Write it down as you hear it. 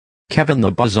Kevin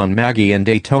the Buzz on Maggie and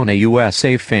Daytona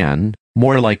USA fan,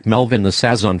 more like Melvin the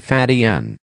Saz on Fatty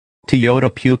N. Toyota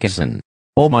Pukazin.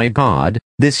 Oh my god,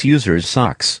 this user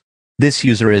sucks. This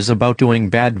user is about doing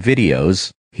bad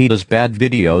videos. He does bad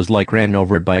videos like ran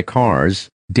over by cars,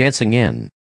 dancing in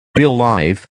real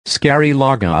life, scary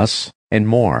logos, and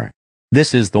more.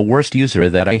 This is the worst user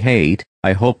that I hate.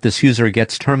 I hope this user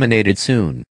gets terminated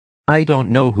soon. I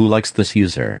don't know who likes this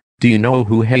user. Do you know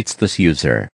who hates this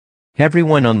user?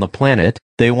 Everyone on the planet.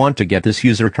 They want to get this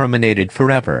user terminated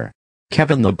forever.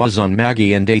 Kevin the Buzz on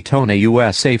Maggie and Daytona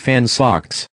USA fan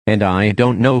sucks, and I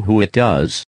don't know who it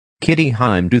does. Kitty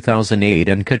Heim 2008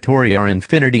 and Katori are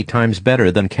infinity times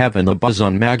better than Kevin the Buzz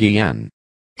on Maggie and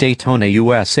Daytona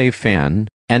USA fan.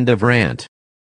 End of rant.